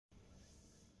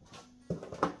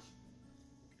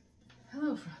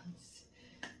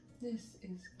This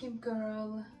is Kim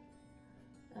Girl,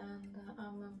 and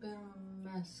I'm a bit of a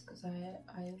mess because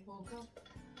I woke up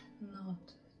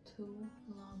not too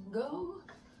long ago.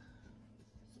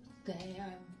 Today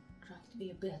I'm trying to be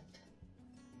a bit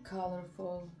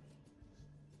colorful.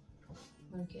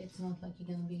 Okay, it's not like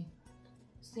you're gonna be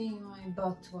seeing my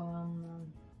butt while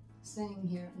I'm sitting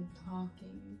here and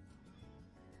talking.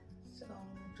 So I'm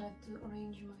gonna try to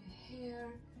arrange my hair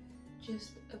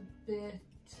just a bit.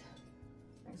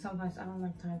 Like sometimes I don't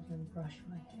have time to brush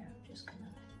my hair, just kind of,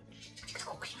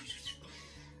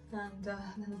 and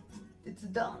then it's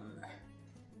done.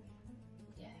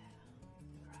 Yeah,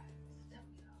 right, there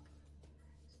we go.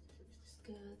 It's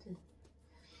good.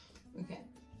 Okay,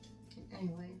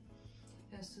 anyway,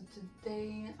 so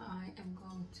today I am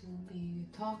going to be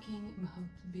talking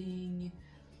about being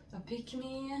a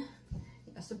pick-me.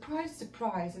 A surprise,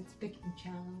 surprise, it's pick-me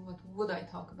channel. What would I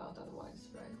talk about otherwise,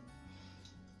 right?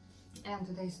 And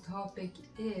today's topic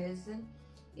is,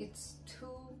 it's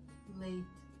too late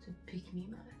to pick me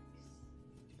Max.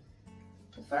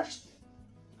 But first,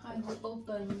 I will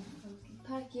open a little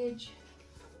package.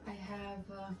 I have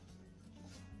a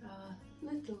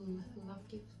little love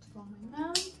gift from my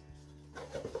mom. So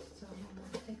I'm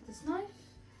gonna take this knife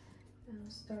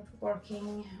and start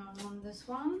working on this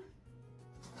one.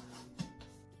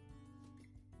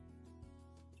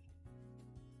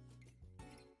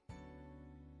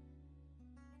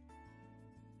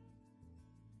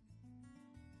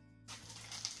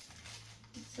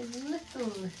 It's a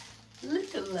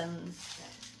little lens.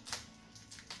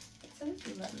 It's a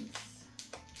little lens.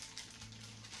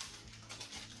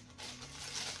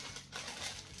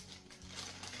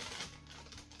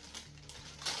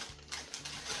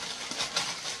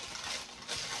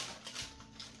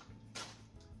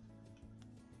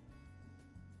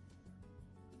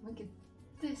 Look at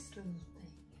this little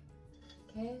thing.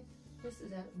 Okay, this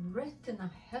is a Retina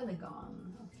Heligon.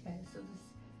 Okay, so this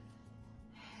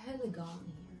Heligon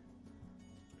here,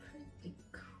 pretty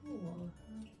cool,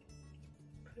 huh?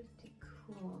 Pretty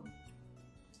cool.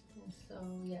 And so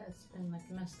yeah, it's been like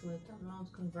messed with,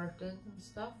 not converted and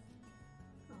stuff.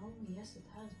 Oh yes, it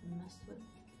has been messed with.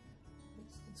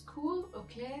 It's cool,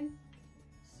 okay.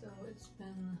 So it's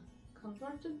been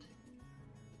converted.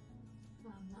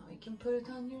 Now you can put it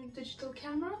on your digital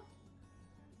camera,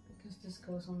 because this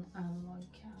goes on analog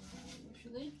camera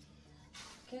usually.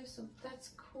 Okay, so that's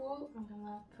cool. I'm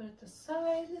gonna put it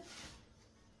aside.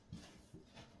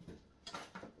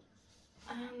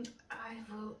 And I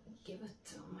will give it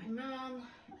to my man.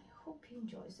 I hope he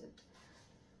enjoys it.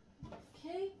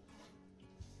 Okay.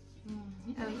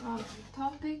 And on the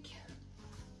topic,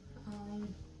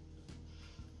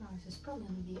 this is probably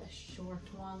gonna be a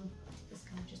short one. It's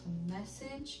kind of just a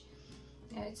message.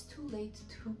 It's too late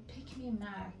to pick me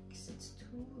Max. It's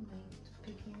too late to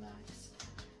pick me Max.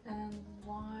 And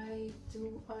why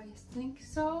do I think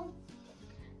so?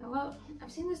 Well,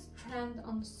 I've seen this trend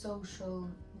on social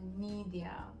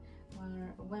media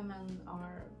where women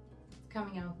are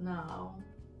coming out now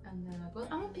and they're like, well,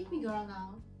 I'm a pick-me girl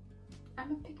now.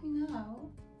 I'm a pick-me now.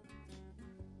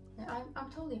 I'm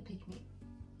totally a pick-me.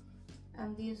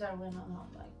 And these are women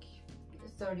of like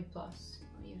 30 plus,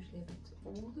 usually a bit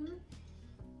older,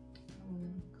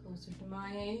 closer to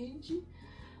my age.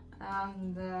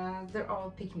 And they're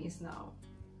all pick-me's now.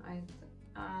 I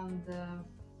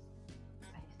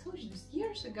told you this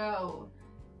years ago.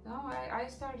 No, I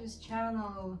started this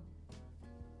channel.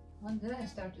 When did I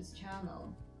start this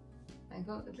channel? I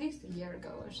go at least a year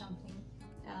ago or something.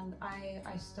 And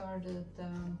I started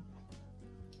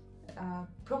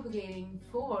propagating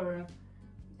for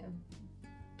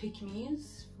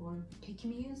pick-me's, for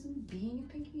pick-meism, being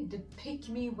a pick-me, the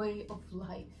pick-me way of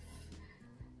life.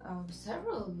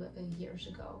 Several years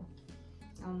ago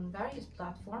on various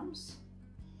platforms,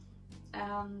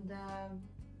 and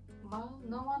well,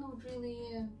 no one would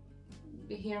really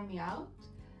hear me out.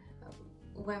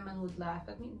 Women would laugh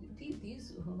at me.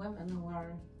 These women who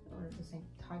are, or the same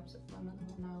types of women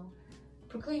who are now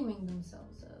proclaiming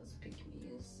themselves as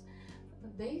pick-me's,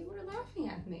 they were laughing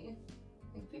at me.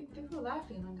 Like, people were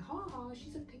laughing like, ha ha,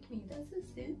 she's a pick-me, that's so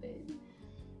stupid.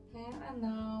 Yeah, and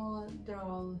now they're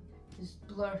all just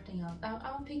blurting out,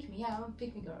 I'm a pick-me, yeah, I'm a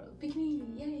pick-me girl, pick-me,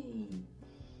 yay!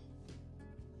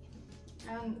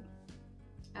 And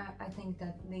I think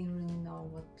that they really know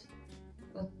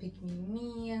what pick-me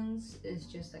means. It's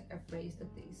just like a phrase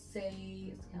that they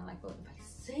say. It's kind of like, well, if I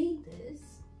say this,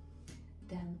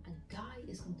 then a guy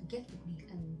is going to get with me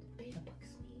and beta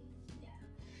bucks me. Yeah,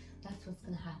 that's what's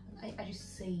gonna happen. I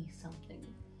just say something.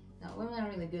 Now, women are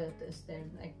really good at this.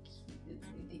 They're like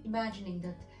imagining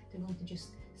that they're going to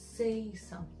just say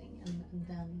something and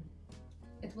then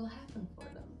it will happen for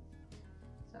them.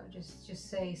 So just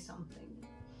say something.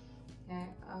 Okay,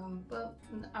 but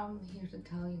I'm here to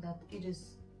tell you that it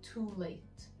is too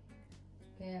late.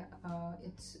 Okay,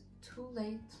 it's too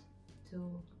late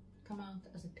to come out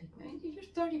as a pick-me. You're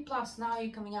 30 plus now.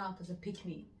 You're coming out as a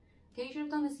pick-me. Okay, you should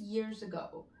have done this years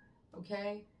ago.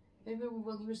 Okay, maybe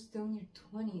while you were still in your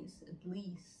 20s at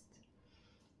least.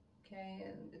 Okay,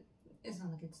 it's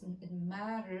not like it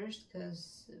matters,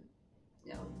 because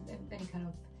you know, any kind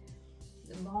of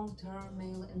long-term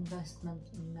male investment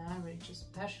in marriage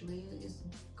especially is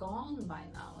gone by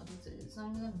now. It's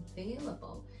not even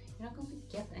available. You're not going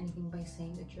to get anything by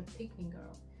saying that you're a pick-me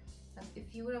girl. And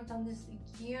if you would have done this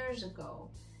years ago,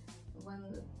 when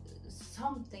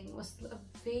something was still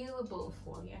available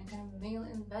for you and kind of male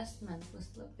investment was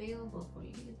still available for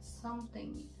you, it's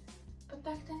something. But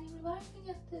back then you were laughing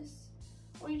at this,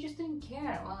 or you just didn't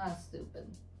care. Well, that's stupid.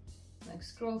 Like,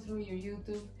 scroll through your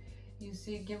YouTube, you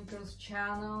see Gimp Girl's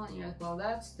channel, and you're like, well,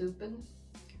 that's stupid.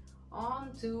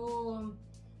 On to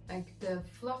like the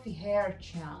fluffy hair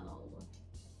channel.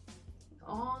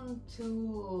 On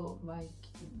to like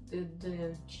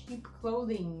the cheap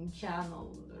clothing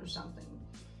channel or something.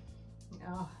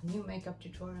 Oh, new makeup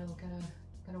tutorial,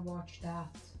 gotta watch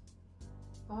that.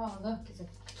 Oh, look, it's a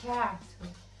cat who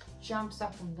jumps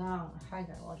up and down. I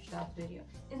gotta watch that video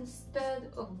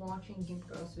instead of watching Gimp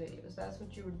Girl's videos. That's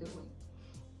what you were doing.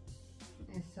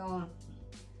 And so,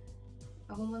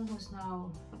 a woman who's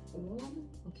now old,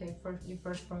 okay, your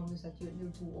first problem is that you're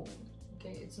too old.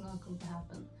 Okay, it's not going to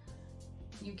happen.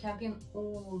 You can't be an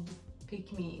old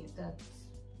pick-me that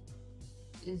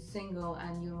is single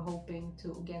and you're hoping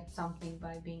to get something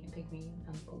by being a pick-me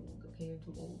and old. Okay, you're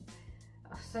too old.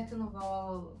 Second of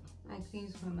all, like,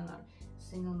 these women are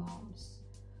single moms,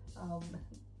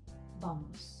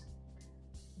 bums,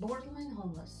 borderline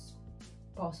homeless,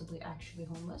 possibly actually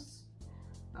homeless,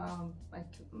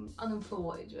 like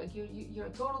unemployed. Like, you're a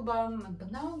total bum,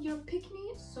 but now you're a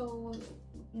pick-me, so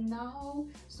now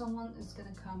someone is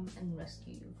gonna come and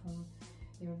rescue you from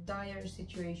your dire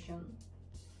situation.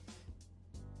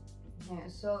 Yeah,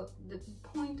 so the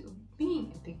point of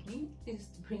being a pick-me is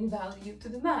to bring value to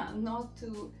the man, not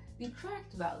to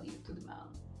detract value to the man.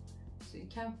 So you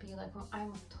can't be like, well,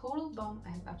 I'm a total bum,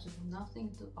 I have absolutely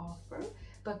nothing to offer,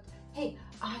 but hey,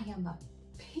 I am a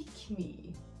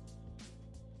pick-me.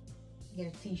 Get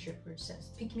a t-shirt where it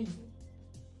says pick me.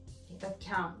 Okay, that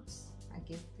counts. I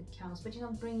guess it counts, but you're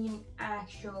not bringing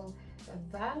actual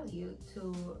value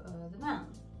to the man,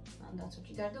 and that's what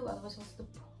you gotta do. Otherwise, what's the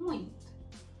point?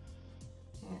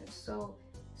 So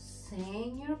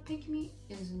saying you're a pick me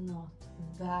is not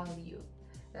value.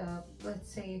 Let's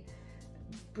say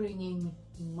bringing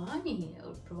money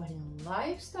or providing a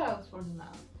lifestyle for the man.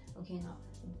 Okay, now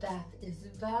that is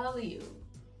value.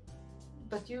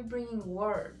 But you're bringing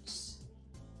words.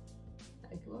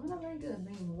 Like, women are very good at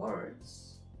bringing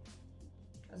words.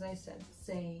 As I said,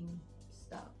 saying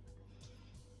stuff.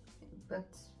 But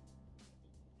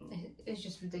it's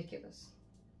just ridiculous.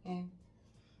 Okay?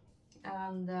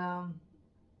 And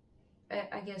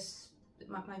I guess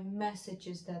my message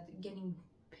is that getting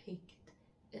picked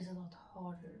is a lot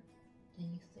harder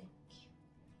than you think.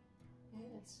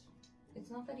 Yeah, it's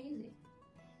not that easy.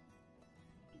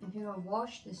 If you have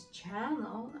watched this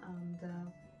channel and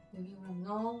maybe you would have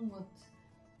known what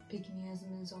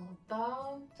pick-meism is all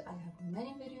about, I have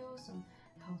many videos on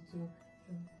how to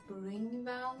bring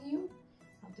value,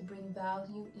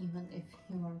 even if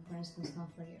you are, for instance, not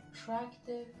very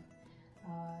attractive,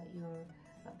 you're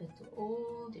a bit too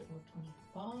old, you're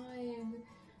 25,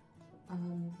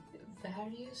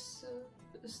 various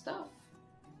stuff.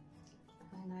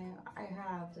 And I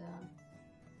had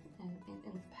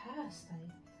in the past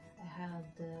I had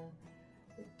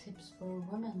tips for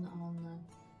women on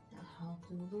how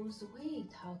to lose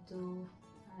weight, how to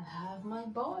have my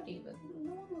body, but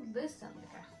no one would listen.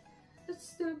 That's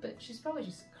stupid. She's probably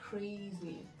just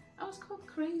crazy. I was called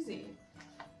crazy.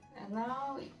 And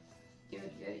now you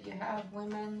have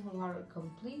women who are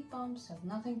complete bums, have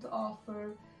nothing to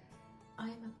offer. I'm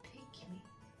a pick-me.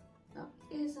 Now,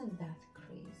 isn't that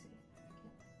crazy?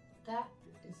 That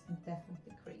is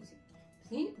definitely crazy.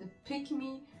 See, the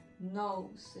pick-me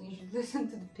knows, and you should listen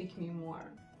to the pick-me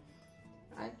more,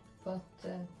 right? But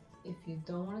if you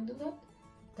don't want to do that,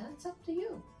 that's up to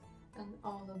you. And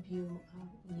all of you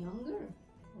younger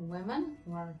women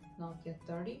who are not yet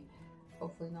 30,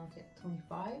 hopefully not yet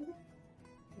 25,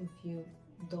 if you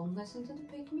don't listen to the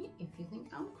pick-me, if you think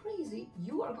I'm crazy,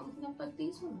 you are going to end up like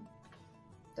these women.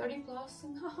 30 plus,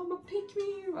 and oh, I'm a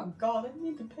pick-me. Oh God, I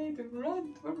need to pay the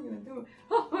rent. What am I gonna do?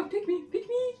 Oh, pick me, pick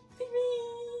me, pick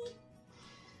me.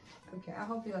 Okay, I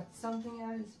hope you got something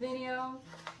out of this video.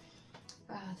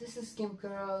 This is Kim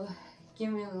Girl.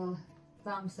 Give me a little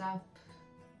thumbs up,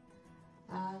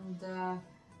 and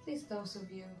please, those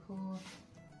of you who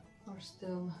are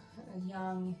still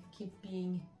young, keep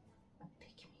being